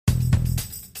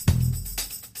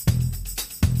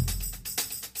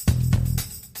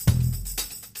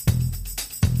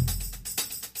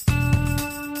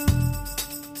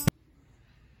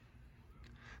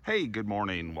Hey, good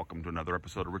morning. Welcome to another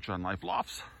episode of Rich on Life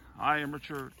Lofts. I am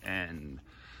Richard, and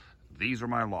these are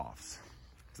my lofts.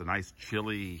 It's a nice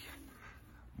chilly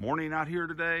morning out here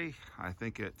today. I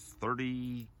think it's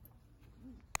 33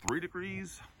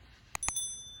 degrees.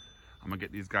 I'm gonna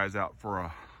get these guys out for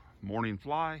a morning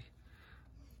fly.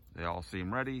 They all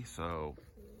seem ready, so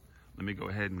let me go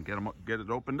ahead and get it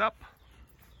opened up.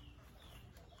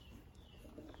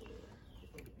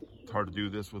 It's hard to do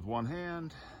this with one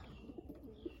hand.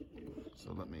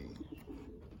 So let me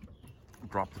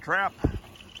drop the trap.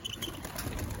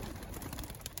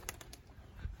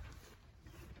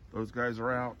 Those guys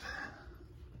are out.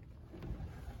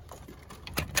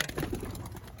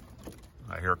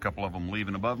 I hear a couple of them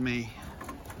leaving above me,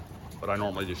 but I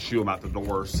normally just shoo them out the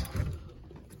doors.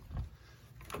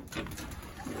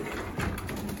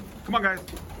 Come on, guys.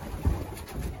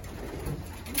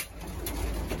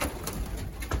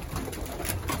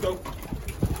 Let's go.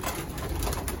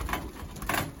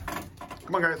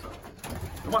 Come on, guys.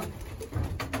 Come on.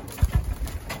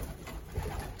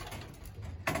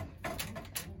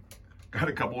 Got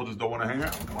a couple who just don't want to hang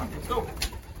out. Come on, let's go.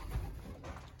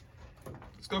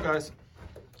 Let's go, guys.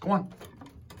 Come on.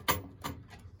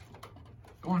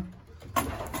 Come on.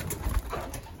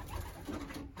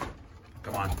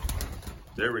 Come on.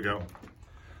 There we go.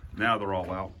 Now they're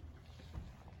all out.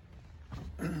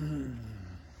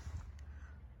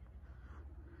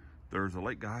 There's the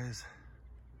lake, guys.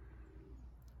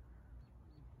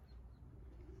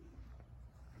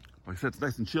 Like I said, it's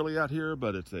nice and chilly out here,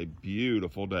 but it's a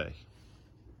beautiful day.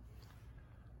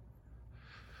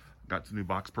 Got some new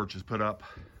box perches put up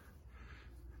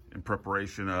in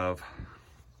preparation of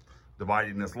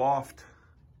dividing this loft.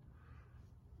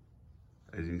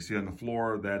 As you can see on the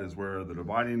floor, that is where the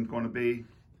dividing is going to be.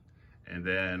 And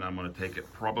then I'm going to take it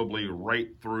probably right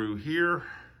through here.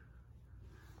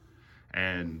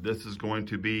 And this is going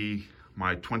to be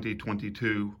my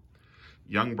 2022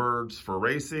 young birds for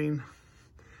racing.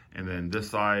 And then this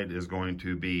side is going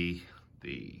to be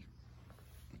the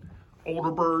older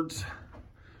birds,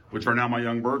 which are now my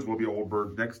young birds. Will be old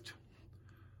birds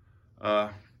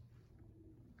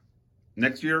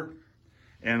next year.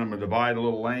 And I'm gonna divide a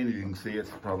little lane. As you can see, it's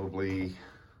probably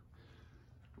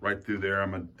right through there.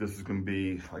 This is gonna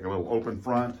be like a little open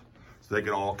front, so they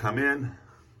can all come in.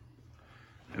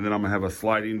 And then I'm gonna have a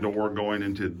sliding door going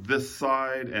into this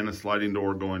side and a sliding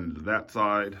door going into that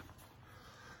side.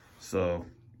 So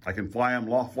I can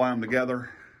loft fly them together,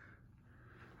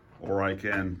 or I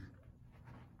can,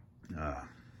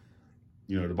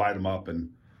 divide them up and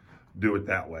do it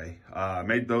that way. I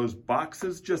made those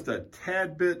boxes just a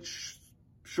tad bit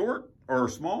short or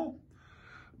small,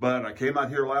 but I came out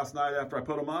here last night after I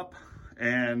put them up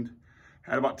and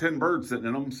had about 10 birds sitting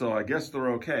in them, so I guess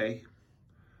they're okay.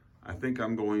 I think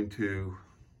I'm going to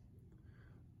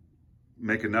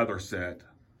make another set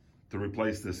to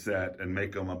replace this set and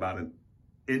make them about an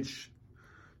inch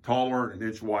taller, an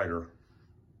inch wider,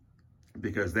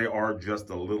 because they are just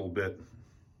a little bit,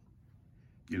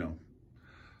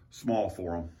 small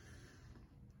for them.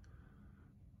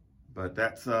 But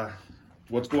that's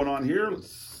what's going on here.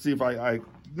 Let's see if I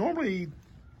normally,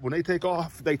 when they take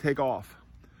off, they take off.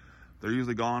 They're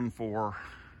usually gone for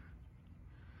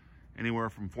anywhere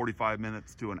from 45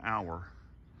 minutes to an hour.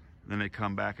 Then they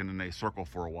come back and then they circle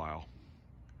for a while.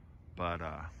 But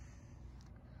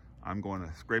I'm going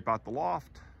to scrape out the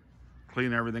loft,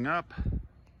 clean everything up.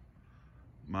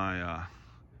 My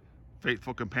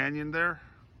faithful companion there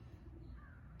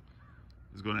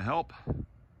is going to help.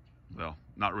 Well,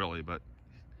 not really, but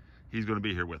he's going to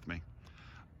be here with me.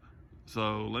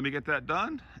 So let me get that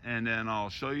done, and then I'll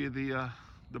show you the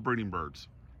breeding birds.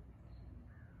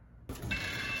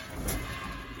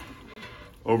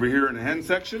 Over here in the hen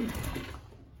section,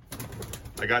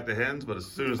 I got the hens, but as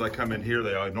soon as I come in here,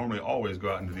 they normally always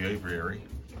go out into the aviary.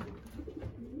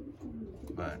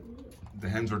 But the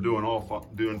hens are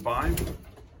doing fine.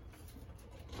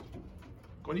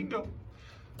 Go on, you can go.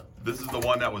 This is the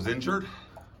one that was injured.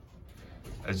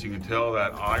 As you can tell,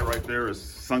 that eye right there is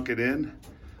sunken in.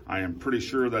 I am pretty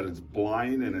sure that it's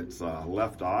blind in its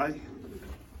left eye.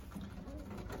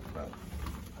 But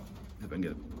if I can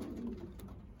get it.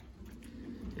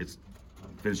 It's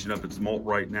finishing up its molt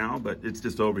right now, but it's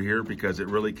just over here because it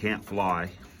really can't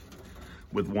fly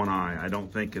with one eye. I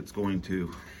don't think it's going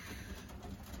to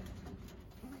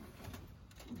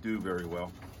do very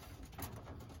well.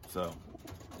 So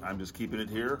I'm just keeping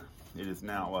it here. It is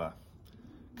now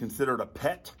considered a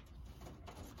pet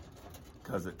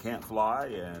because it can't fly,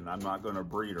 and I'm not going to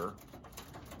breed her.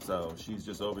 So she's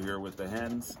just over here with the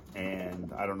hens,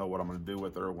 and I don't know what I'm going to do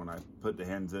with her when I put the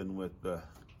hens in with the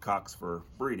cocks for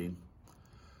breeding.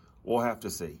 We'll have to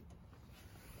see.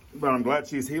 But I'm glad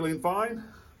she's healing fine.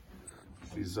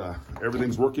 She's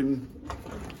everything's working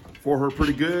for her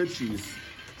pretty good. She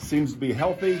seems to be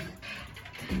healthy.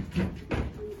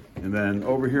 And then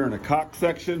over here in the cock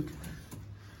section,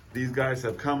 these guys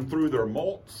have come through their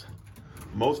molts.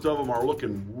 Most of them are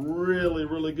looking really,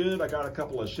 really good. I got a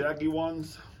couple of shaggy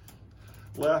ones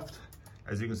left.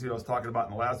 As you can see, I was talking about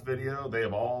in the last video, they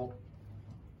have all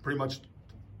pretty much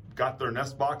got their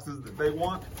nest boxes that they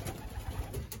want.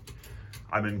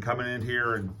 I've been coming in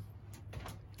here and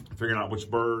figuring out which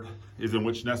bird is in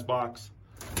which nest box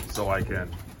so I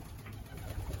can,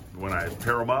 when I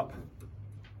pair them up,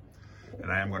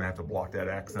 and I am going to have to block that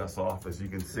access off. As you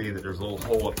can see that there's a little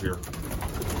hole up here,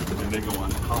 and then they go on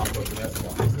top of the nest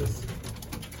boxes.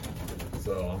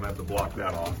 So I'm going to have to block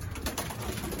that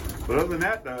off. But other than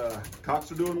that, the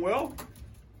cocks are doing well.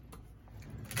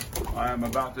 I'm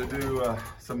about to do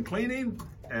some cleaning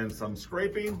and some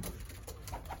scraping,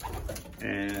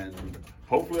 and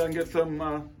hopefully I can get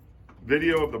some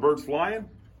video of the birds flying.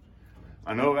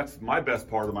 I know that's my best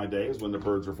part of my day is when the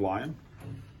birds are flying.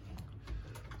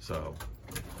 So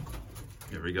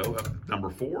here we go, number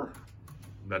 4.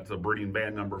 That's a breeding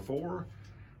band number 4,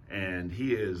 and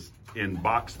he is in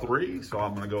box 3. So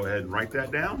I'm going to go ahead and write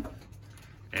that down,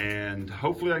 and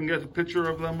hopefully I can get a picture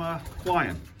of them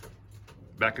flying.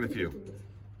 Back in a few.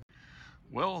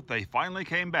 Well, they finally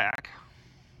came back.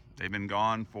 They've been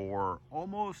gone for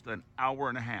almost an hour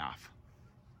and a half.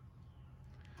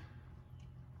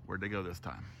 Where'd they go this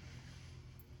time?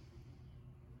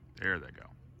 There they go.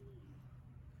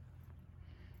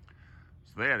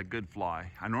 So they had a good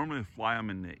fly. I normally fly them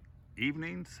in the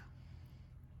evenings.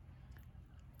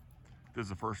 This is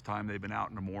the first time they've been out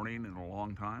in the morning in a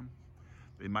long time.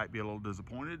 They might be a little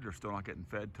disappointed. They're still not getting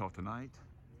fed till tonight.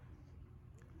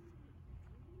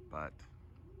 But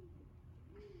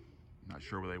I'm not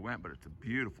sure where they went, but it's a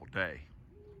beautiful day.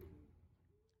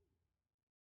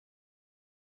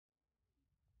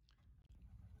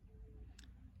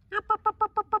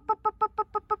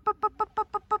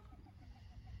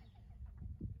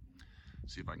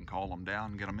 See if I can call them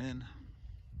down and get them in.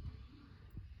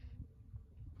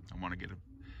 I want to get a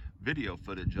video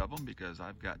footage of them because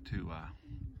I've got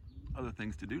other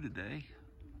things to do today.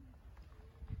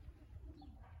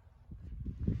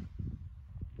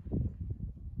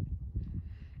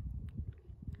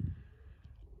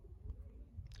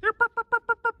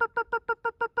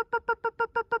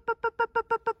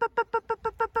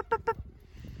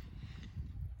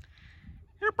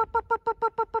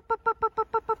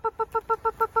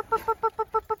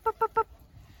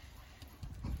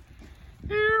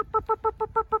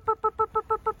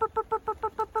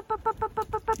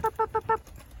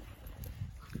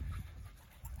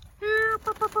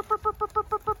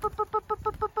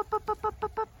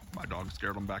 My dog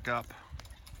scared them back up.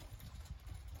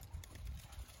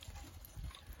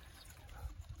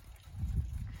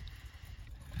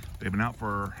 They've been out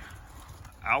for an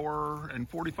hour and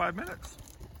 45 minutes.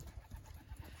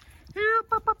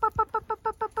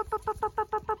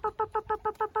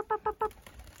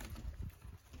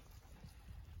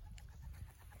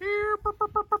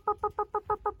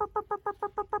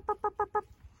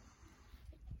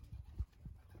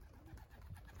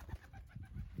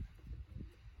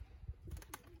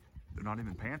 They're not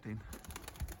even panting.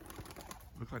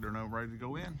 Looks like they're not ready to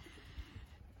go in.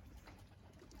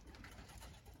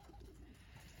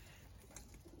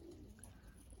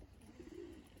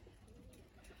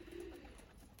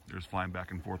 They're just flying back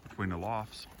and forth between the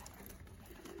lofts.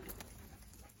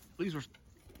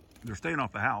 They're staying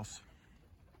off the house.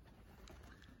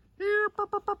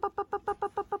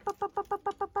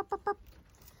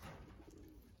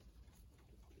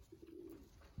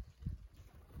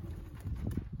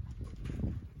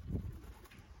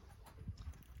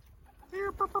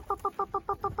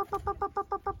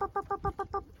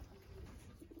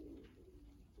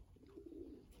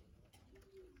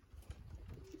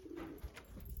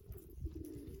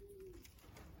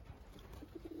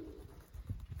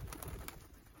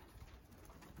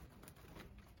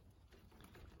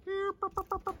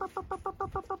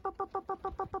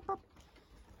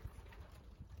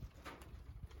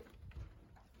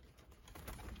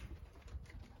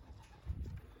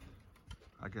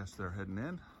 I guess they're heading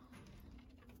in.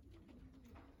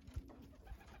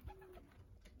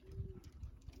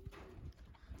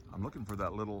 I'm looking for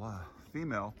that little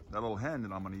female, that little hen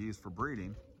that I'm going to use for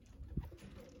breeding.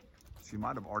 She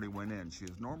might have already went in. She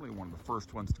is normally one of the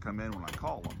first ones to come in when I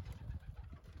call them.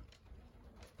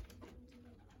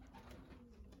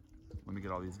 Let me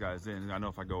get all these guys in. I know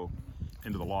if I go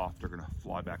into the loft, they're going to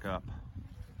fly back up.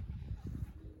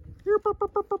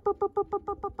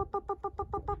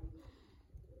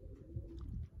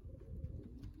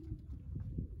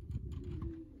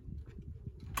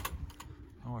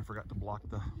 Oh, I forgot to block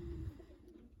the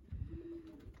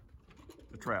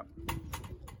trap.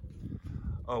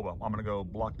 Oh well, I'm gonna go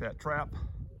block that trap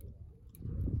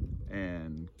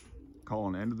and call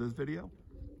an end of this video.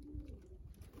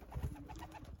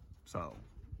 So,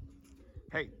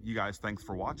 hey, you guys, thanks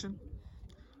for watching.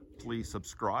 Please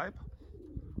subscribe.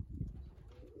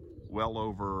 Well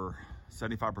over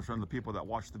 75% of the people that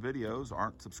watch the videos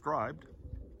aren't subscribed.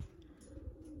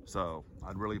 So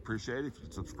I'd really appreciate it if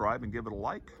you'd subscribe and give it a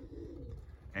like.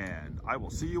 And I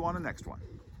will see you on the next one.